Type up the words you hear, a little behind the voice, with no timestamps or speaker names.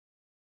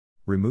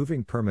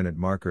Removing permanent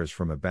markers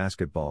from a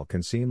basketball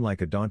can seem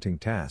like a daunting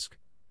task,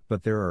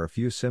 but there are a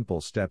few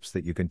simple steps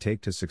that you can take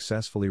to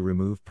successfully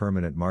remove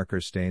permanent marker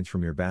stains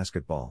from your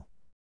basketball.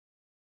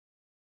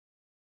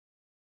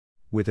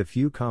 With a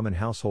few common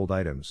household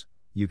items,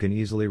 you can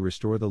easily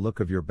restore the look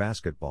of your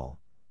basketball,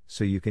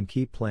 so you can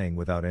keep playing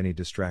without any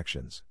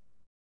distractions.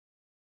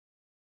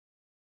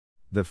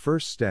 The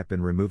first step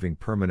in removing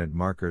permanent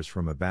markers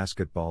from a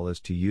basketball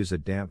is to use a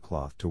damp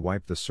cloth to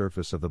wipe the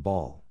surface of the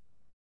ball.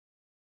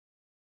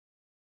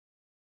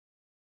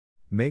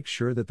 Make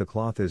sure that the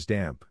cloth is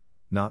damp,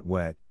 not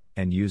wet,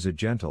 and use a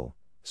gentle,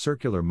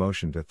 circular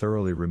motion to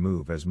thoroughly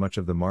remove as much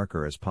of the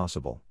marker as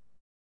possible.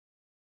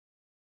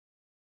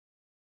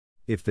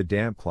 If the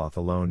damp cloth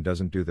alone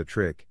doesn't do the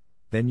trick,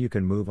 then you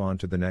can move on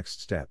to the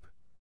next step.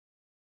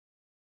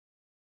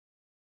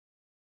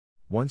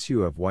 Once you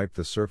have wiped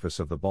the surface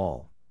of the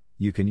ball,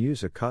 you can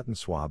use a cotton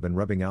swab and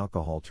rubbing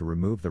alcohol to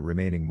remove the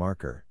remaining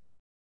marker.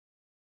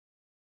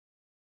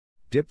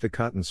 Dip the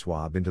cotton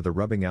swab into the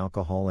rubbing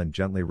alcohol and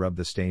gently rub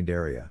the stained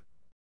area.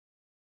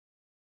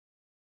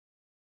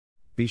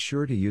 Be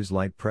sure to use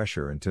light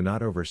pressure and to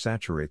not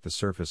oversaturate the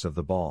surface of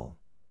the ball.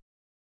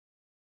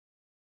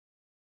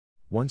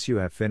 Once you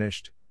have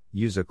finished,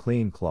 use a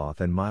clean cloth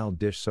and mild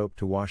dish soap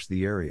to wash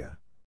the area.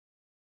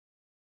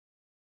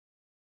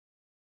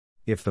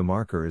 If the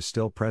marker is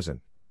still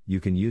present, you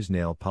can use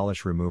nail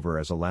polish remover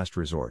as a last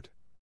resort.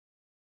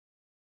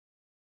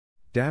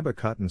 Dab a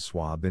cotton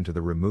swab into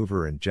the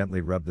remover and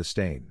gently rub the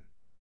stain.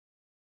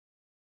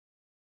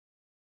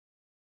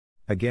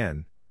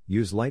 Again,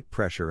 use light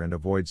pressure and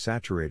avoid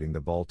saturating the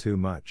ball too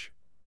much.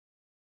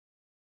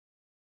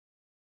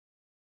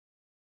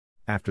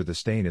 After the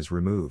stain is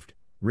removed,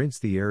 rinse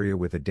the area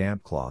with a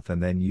damp cloth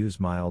and then use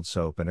mild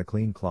soap and a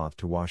clean cloth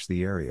to wash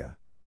the area.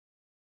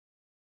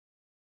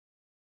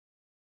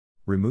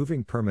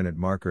 Removing permanent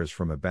markers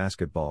from a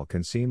basketball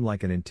can seem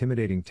like an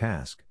intimidating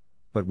task,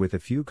 but with a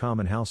few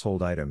common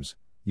household items,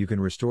 you can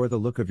restore the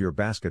look of your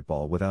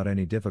basketball without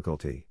any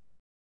difficulty.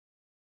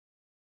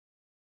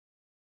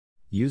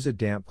 Use a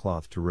damp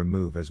cloth to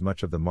remove as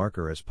much of the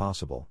marker as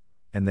possible,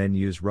 and then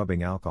use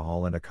rubbing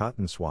alcohol and a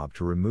cotton swab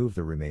to remove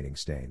the remaining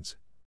stains.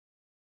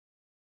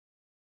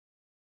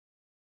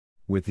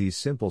 With these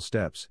simple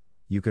steps,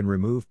 you can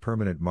remove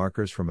permanent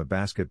markers from a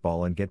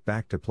basketball and get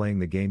back to playing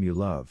the game you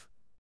love.